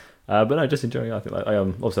 But no, just enjoying it. I think,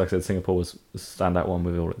 obviously, like I said, Singapore was a standout one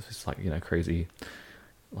with all this, like, crazy,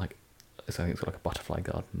 like, I think it's got like a butterfly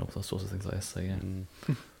garden and all those sorts of things like this. So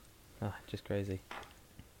yeah, just crazy.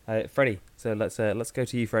 Freddie, so let's go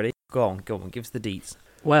to you, Freddie. Go on, give us the deets.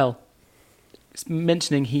 Well,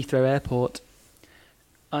 mentioning Heathrow Airport,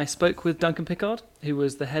 I spoke with Duncan Pickard, who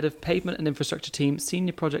was the head of pavement and infrastructure team,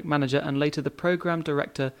 senior project manager, and later the program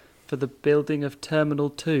director for the building of Terminal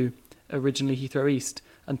 2, originally Heathrow East,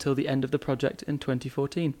 until the end of the project in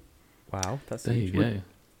 2014. Wow, that's there you go.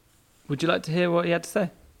 Would you like to hear what he had to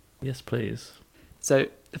say? Yes, please. So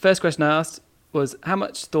the first question I asked was, how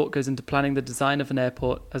much thought goes into planning the design of an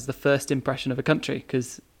airport as the first impression of a country?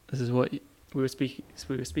 Because this is what we were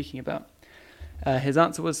speaking about. His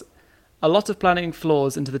answer was, a lot of planning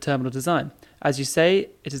flaws into the terminal design. As you say,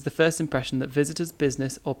 it is the first impression that visitors,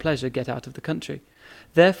 business or pleasure get out of the country.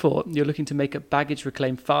 Therefore, you're looking to make a baggage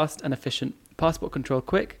reclaim fast and efficient, passport control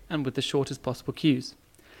quick and with the shortest possible queues.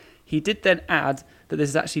 He did then add that this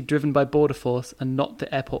is actually driven by Border Force and not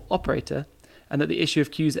the airport operator, and that the issue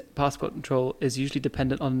of queues at passport control is usually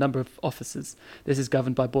dependent on a number of officers. This is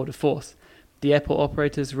governed by Border Force. The airport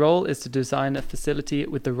operator's role is to design a facility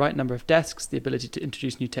with the right number of desks, the ability to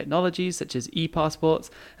introduce new technologies such as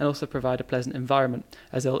e-passports, and also provide a pleasant environment,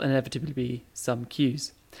 as there will inevitably be some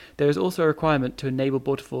queues. There is also a requirement to enable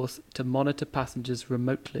Border Force to monitor passengers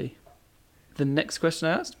remotely. The next question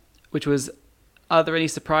I asked, which was, are there any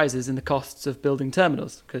surprises in the costs of building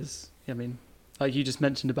terminals? Because, I mean, like you just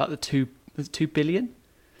mentioned about the 2 billion?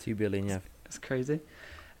 2 billion, yeah. That's crazy.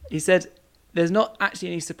 He said, there's not actually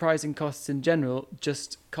any surprising costs in general,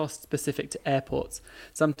 just costs specific to airports.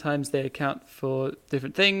 Sometimes they account for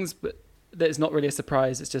different things, but it's not really a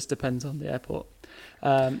surprise. It just depends on the airport.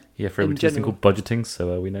 For every single budgeting,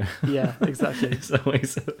 so we know. Yeah, exactly.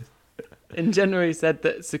 In general, he said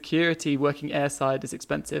that security working airside is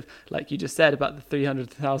expensive. Like you just said about the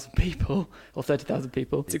 300,000 people or 30,000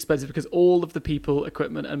 people. It's expensive because all of the people,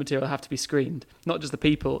 equipment and material have to be screened. Not just the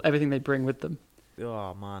people, everything they bring with them.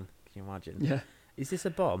 Oh, man. Can you imagine? Yeah. Is this a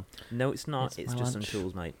bomb? No, it's not. It's just some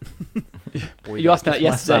tools, mate. You asked me that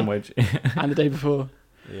yesterday sandwich. and the day before.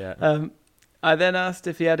 Yeah. I then asked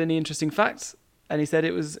if he had any interesting facts, and he said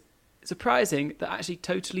it was surprising that actually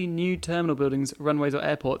totally new terminal buildings, runways or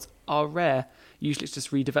airports are rare. Usually it's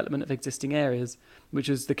just redevelopment of existing areas, which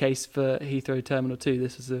was the case for Heathrow Terminal 2.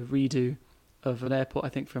 This was a redo of an airport, I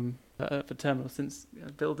think, from for terminal since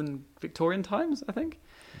built in Victorian times, I think.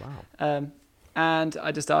 Wow. And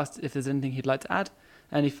I just asked if there's anything he'd like to add,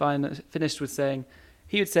 and he finished with saying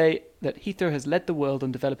he would say that Heathrow has led the world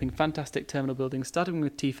on developing fantastic terminal buildings, starting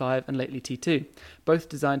with T5 and lately T2, both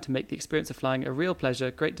designed to make the experience of flying a real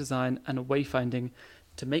pleasure, great design and a wayfinding,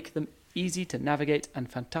 to make them easy to navigate and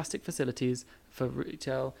fantastic facilities for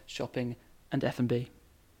retail, shopping and F&B.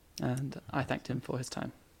 And I thanked him for his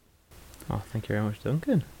time. Oh, thank you very much,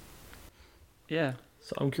 Duncan. Yeah.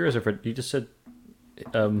 So I'm curious, Fred, you just said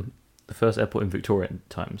the first airport in Victorian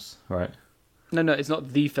times, right? No, it's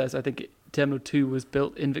not the first. I think Terminal 2 was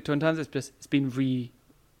built in Victorian times. It's been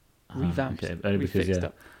revamped. Okay, only because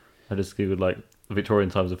up. I just googled Victorian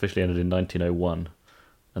times officially ended in 1901,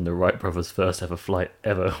 and the Wright brothers' first ever flight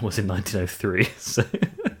ever was in 1903. So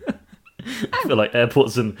I feel like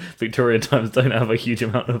airports in Victorian times don't have a huge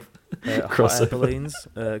amount of crossover. Hot air balloons.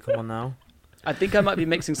 Come on now. I think I might be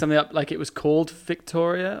mixing something up. Like it was called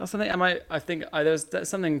Victoria or something. There's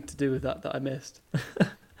something to do with that I missed.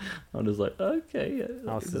 I'm just like, okay.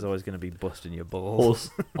 Yeah, Alice is always going to be busting your balls.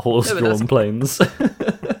 Horse-drawn planes.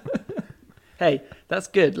 Hey, that's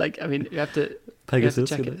good. You have to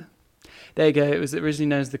check it. There you go. It was originally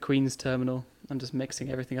known as the Queen's Terminal. I'm just mixing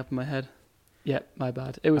everything up in my head. Yeah, my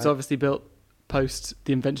bad. It was obviously built post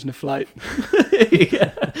the invention of flight.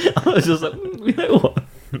 Yeah. I was just like, you know what?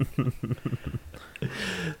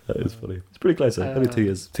 That is funny. It's pretty close. Only 2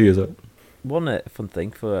 years. 2 years up. One fun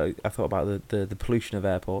thing I thought about the pollution of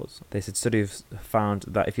airports. They said studies found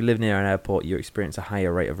that if you live near an airport, you experience a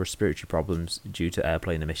higher rate of respiratory problems due to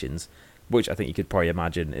airplane emissions, which I think you could probably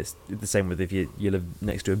imagine. It's the same with if you live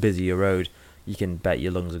next to a busier road. You can bet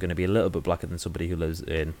your lungs are going to be a little bit blacker than somebody who lives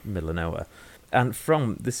in the middle of nowhere. And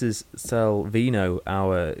this is Salvino,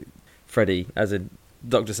 our Freddie, as in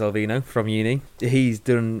Dr. Salvino from uni. He's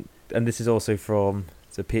done, and this is also from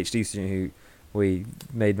a PhD student who we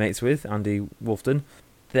made mates with, Andy Wolfton.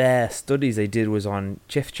 Their studies they did was on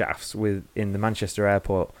chiff-chaffs in the Manchester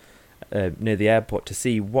airport, near the airport, to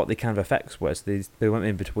see what the kind of effects were. So they went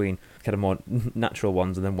in between kind of more natural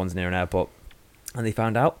ones and then ones near an airport, and they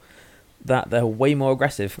found out that they're way more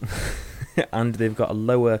aggressive and they've got a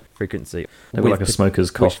lower frequency. They're like a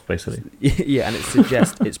smoker's cough, basically. Yeah, and it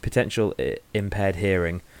suggests its potential impaired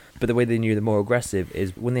hearing. But the way they knew they're more aggressive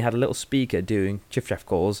is when they had a little speaker doing chiff-chaff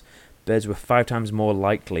calls, birds were 5 times more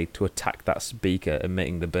likely to attack that speaker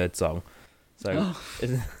emitting the bird song. So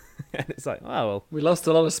it's like, oh, well. We lost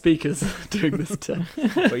a lot of speakers doing this time.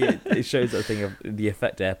 But yeah, it shows that thing of the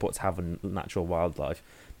effect airports have on natural wildlife.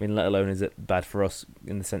 I mean, let alone is it bad for us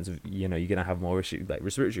in the sense of, you're going to have more issues, like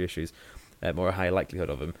respiratory issues, more a higher likelihood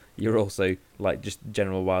of them. You're also, just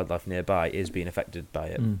general wildlife nearby is being affected by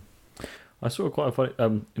it. Mm. I saw quite a funny,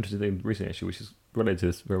 interesting thing recently, actually, which is related to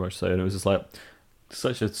this very much so, and it was just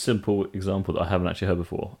such a simple example that I haven't actually heard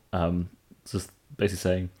before. It's just basically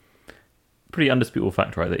saying, pretty undisputable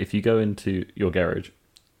fact, right, that if you go into your garage,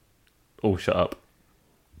 all shut up,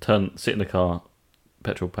 sit in the car,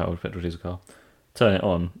 petrol diesel car, turn it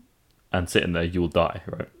on, and sit in there, you'll die,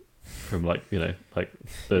 right? From the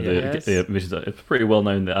emissions. It's pretty well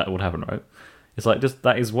known that would happen, right? It's like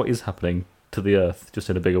that is what is happening to the Earth, just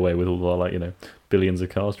in a bigger way with all the billions of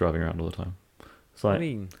cars driving around all the time. It's like,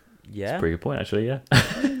 yeah, it's a pretty good point actually. Yeah,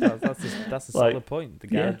 that's a solid point. The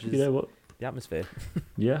garage is you know what? The atmosphere.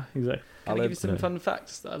 Yeah, exactly. Can I give you some fun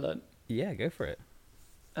facts that I learned? Yeah, go for it.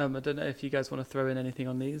 I don't know if you guys want to throw in anything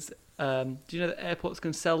on these. Do you know that airports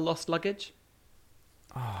can sell lost luggage?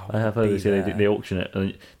 Oh, I have heard this. Yeah, they auction it,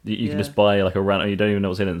 and you can just buy like a random. You don't even know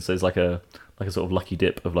what's in it. So it's like a sort of lucky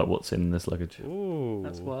dip of what's in this luggage. Ooh.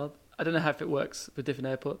 That's wild. I don't know how it works with different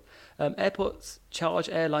airports. Airports charge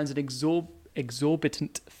airlines an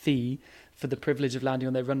exorbitant fee for the privilege of landing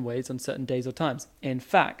on their runways on certain days or times. In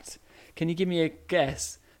fact, can you give me a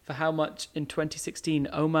guess for how much in 2016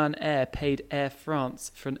 Oman Air paid Air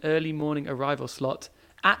France for an early morning arrival slot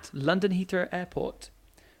at London Heathrow Airport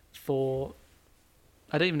for...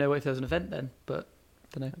 I don't even know if there was an event then, but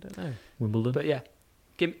I don't know. Wimbledon. But yeah,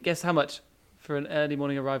 guess how much for an early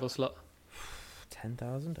morning arrival slot?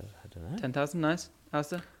 10,000? I don't know. 10,000, nice.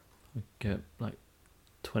 Alistair? Get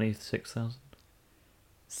 26,000.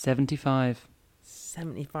 75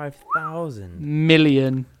 75,000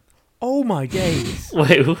 million. Oh my days!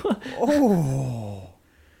 Wait, what? Oh,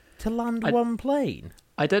 to land one plane.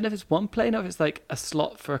 I don't know if it's one plane or if it's like a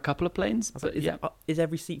slot for a couple of planes. But is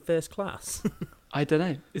every seat first class? I don't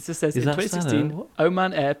know. It just says Is in that 2016,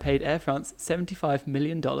 Oman Air paid Air France $75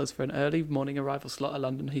 million for an early morning arrival slot at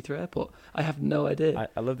London Heathrow Airport. I have no idea.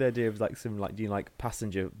 I love the idea of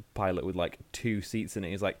passenger pilot with 2 seats in it.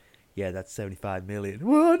 He's like, yeah, that's 75 million.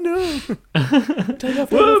 Whoa, no!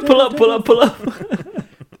 Pull up.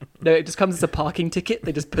 No, it just comes as a parking ticket.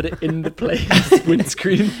 They just put it in the plane's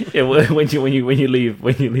windscreen. Yeah, when you leave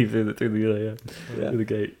through the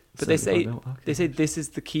gate. But they say this is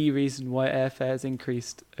the key reason why airfares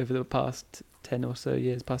increased over the past 10 or so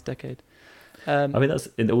years, past decade. I mean, that's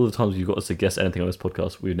in all the times you've got us to guess anything on this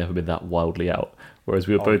podcast, we've never been that wildly out. Whereas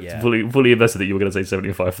we were both fully invested that you were going to say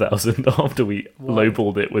 75,000 after we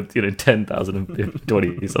lowballed it with 10,000 and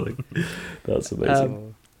 20 something. That's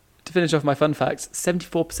amazing. To finish off my fun facts,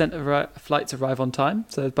 74% of flights arrive on time,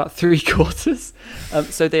 so about 3/4.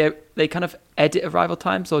 So they kind of edit arrival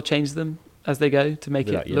times or change them as they go to make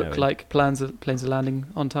it look like planes are landing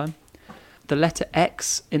on time. The letter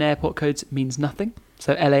X in airport codes means nothing.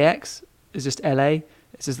 So LAX is just LA.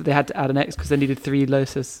 It's just that they had to add an X because they needed 3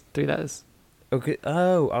 letters. Okay.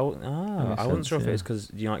 I wasn't sure if it was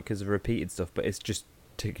because of repeated stuff, but it's just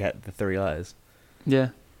to get the 3 letters. Yeah.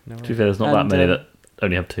 No to be fair, there's not that many that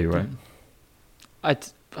only have 2, right? I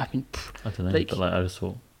mean, I don't know. But I just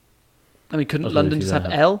thought. I mean, couldn't London just have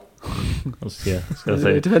L? I was going to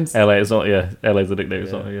say it depends. LA is not. Yeah, LA is the nickname.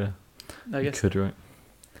 It's not. Yeah. I guess. You could, right?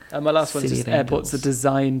 And my last one is just airports are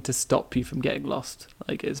designed to stop you from getting lost.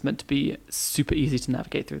 It's meant to be super easy to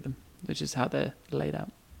navigate through them, which is how they're laid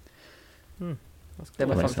out. That's cool. They're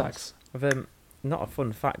my fun facts. Not a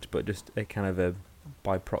fun fact, but just a kind of a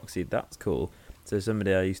by proxy. That's cool. So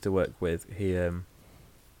somebody I used to work with,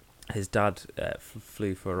 his dad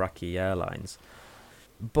flew for Iraqi Airlines,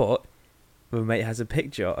 but my mate has a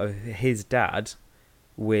picture of his dad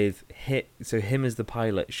with him as the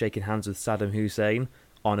pilot shaking hands with Saddam Hussein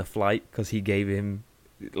on a flight because he gave him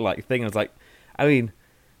thing. I was like, I mean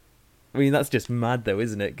that's just mad though,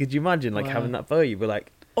 isn't it? Could you imagine having that photo? You'd be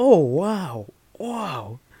like, oh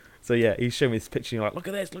wow. So yeah, he showed me this picture. And you're like, look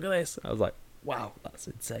at this. I was like, wow, that's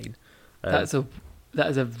insane. That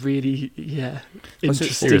is a really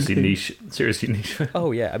interesting seriously niche.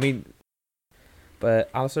 Oh yeah, I mean,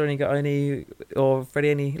 but Alistair, Freddie,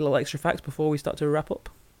 any little extra facts before we start to wrap up?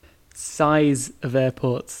 Size of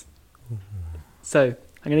airports. So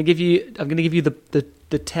I'm going to give you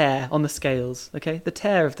the tear on the scales. Okay, the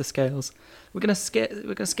tear of the scales. We're going to scale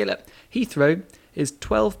it. Heathrow is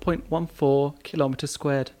 12.14 kilometers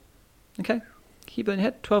squared. Okay, keep that in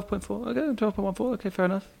your head. 12.4. Okay, 12.14. Okay, fair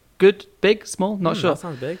enough. Good, big, small, not sure. That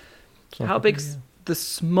sounds big. How big's the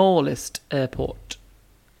smallest airport?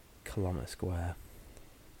 Kilometre square.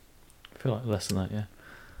 I feel like less than that, yeah.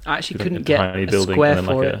 I actually couldn't get a square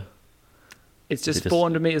for it. It's just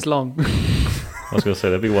 400 metres long. I was going to say,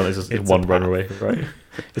 there'd be one that's just one runway, right?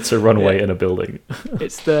 It's a runway in a building.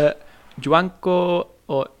 It's the Juancho,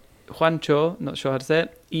 not sure how to say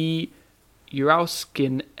it, E.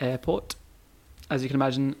 Urauskin Airport. As you can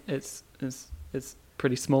imagine, it's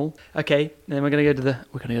pretty small. Okay, then we're gonna go to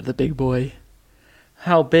the big boy.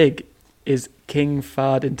 How big is King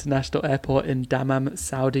Fahd International Airport in Dammam,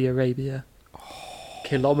 Saudi Arabia?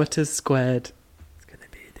 Kilometers squared. It's gonna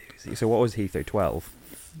be a doozy. So what was Heathrow? 12.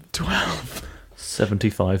 12.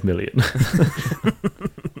 75 million.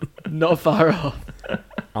 Not far off.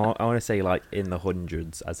 I want to say like in the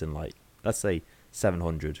hundreds, as in like, let's say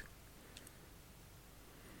 700.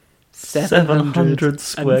 700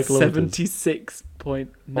 square kilometers. 76.996.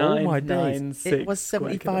 Oh my days! It was square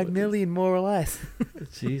 75 kilometers. million, more or less.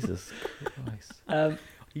 Jesus Christ.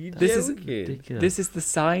 You This is joking? ridiculous. This is the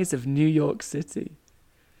size of New York City.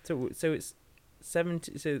 So it's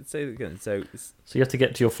 70. So again, so it's, So you have to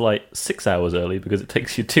get to your flight 6 hours early because it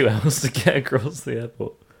takes you 2 hours to get across the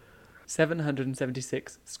airport.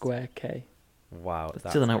 776 square K. wow. It's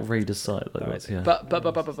still an outrageous sight, though. that is- Yeah. But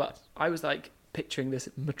I was like picturing this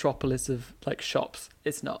metropolis of like shops.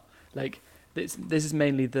 It's not like this is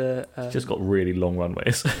mainly the. It's just got really long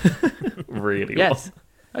runways. Really yes.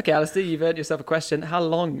 Okay, Alistair, you've earned yourself a question. How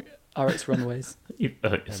long are its runways? long. You've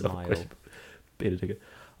earned A yourself a mile. question. Bit of digger.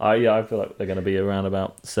 Yeah, I feel like they're going to be around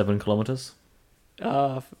about 7 kilometres.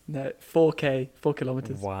 No, 4K, 4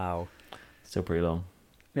 kilometers. Wow. Still pretty long.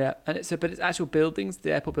 Yeah, and but its actual buildings,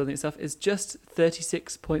 the airport building itself, is just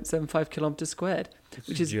 36.75 kilometers squared,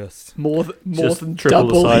 which is just more Just than triple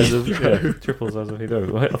double the size of Heathrow. triple the size of Heathrow.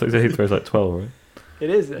 Right? I think Heathrow's like 12, right? It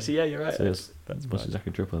is actually. Yeah, you're right. So it's that's almost bad.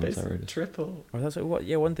 exactly triple. That's It's outrageous. triple. Well, that's what.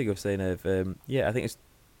 Yeah, one thing I was saying of I think it's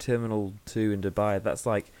Terminal 2 in Dubai. That's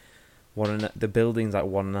like the building's like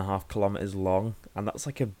 1.5 kilometers long, and that's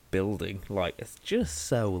like a building. Like it's just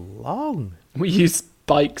so long. We use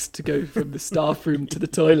bikes to go from the staff room to the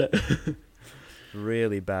toilet.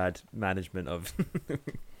 Really bad management of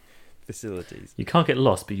facilities. You can't get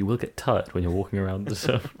lost, but you will get tired when you're walking around the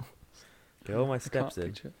circle. Get all my steps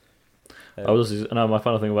in. I was also, my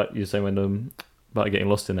final thing about you saying when about getting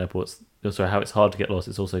lost in airports, also how it's hard to get lost.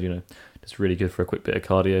 It's also just really good for a quick bit of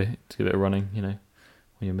cardio, to do a bit of running. When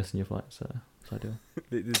you're missing your flight, so it's ideal.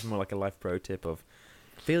 This is more like a life pro tip of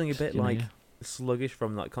feeling a bit like Yeah. sluggish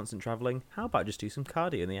from like constant traveling. How about just do some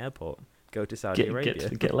cardio in the airport? Go to Saudi Arabia.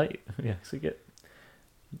 Get late. Yeah, so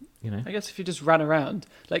I guess if you just ran around,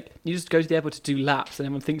 like you just go to the airport to do laps, and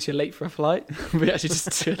everyone thinks you're late for a flight. We actually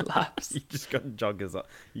just do laps. You just got joggers.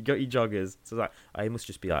 You got your joggers. So it's like I must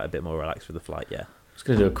just be like a bit more relaxed for the flight. Yeah. Just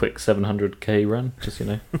gonna do a quick 700k run, just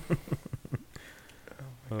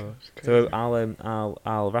So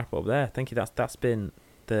I'll wrap up there. Thank you. That's been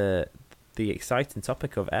the exciting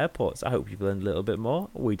topic of airports. I hope you've learned a little bit more.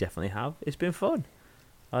 We definitely have. It's been fun.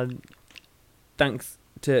 And thanks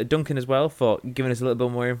to Duncan as well for giving us a little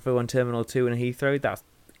bit more info on Terminal 2 and Heathrow. That's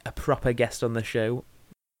a proper guest on the show.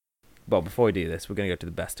 Well, before we do this, we're going to go to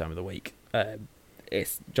the best time of the week.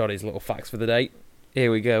 It's Johnny's little facts for the day. Here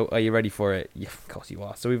we go. Are you ready for it? Yeah, of course you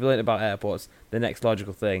are. So we've learned about airports. The next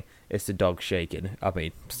logical thing is the dog shaking. I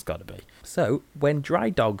mean, it's got to be. So when dry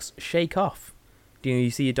dogs shake off, you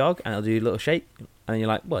see your dog and it'll do a little shake, and you're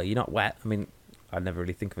like, well, you're not wet. I mean, I never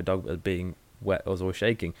really think of a dog as being wet or always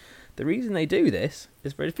shaking. The reason they do this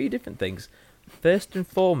is for a few different things. First and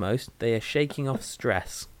foremost, they are shaking off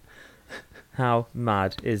stress. How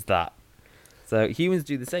mad is that? So humans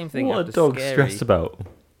do the same thing. What after a dog scary... stressed about?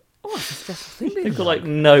 Oh, it's a stressful thing. They've got like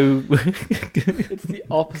no It's the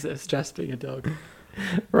opposite of stress being a dog.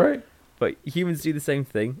 right. But humans do the same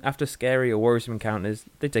thing. After scary or worrisome encounters,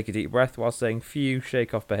 they take a deep breath while saying, "Phew,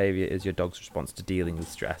 shake off" behaviour is your dog's response to dealing with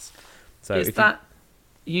stress. So Is if that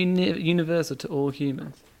universal to all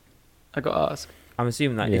humans? I got to ask. I'm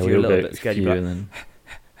assuming that Yeah, if we you're a all little go bit scared, few you're and like, then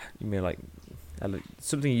you may like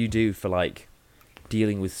something you do for like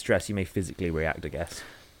dealing with stress. You may physically react, I guess.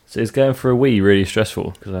 So is going for a wee really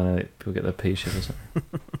stressful? Because I know people get their pee shit or something.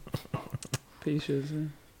 Pishes.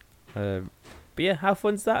 But yeah, how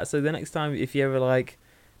fun's that? So the next time, if you ever like,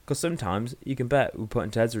 because sometimes you can bet we're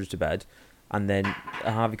putting Tezra to bed, and then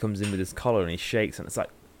Harvey comes in with his collar and he shakes, and it's like,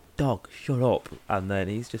 dog, shut up, and then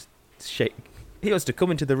he's just shake. He wants to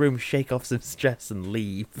come into the room, shake off some stress, and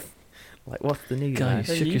leave. Like, what's the need? God, Then you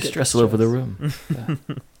shook you your get stress the all over the stress. room.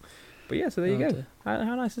 Yeah. But yeah, so there you go. dear.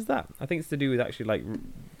 How nice is that? I think it's to do with actually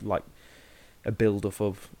like a build up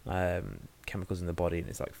of chemicals in the body, and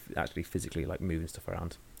it's like actually physically like moving stuff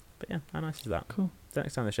around. But yeah, how nice is that? Cool. So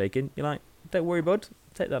next time they're shaking, you're like, don't worry, bud.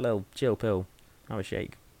 Take that little chill pill, have a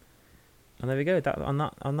shake, and there we go. That on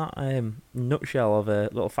that nutshell of a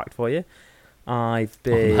little fact for you. I've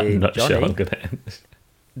been Nutshell, Johnny. I'm gonna end this.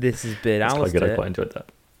 This has been That's quite good. I Alistair, quite enjoyed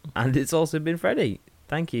that. and it's also been Freddie.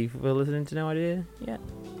 Thank you for listening to No Idea Yet.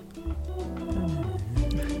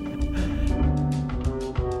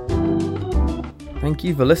 Thank Thank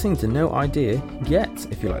you for listening to No Idea Yet.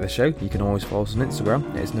 If you like the show, you can always follow us on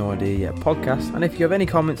Instagram. It's No Idea Yet Podcast. And if you have any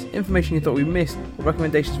comments, information you thought we missed, or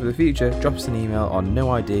recommendations for the future, drop us an email on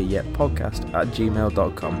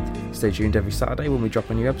noideayetpodcast@gmail.com. Stay tuned every Saturday when we drop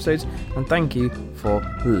our new episodes, and thank you for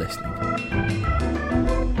listening.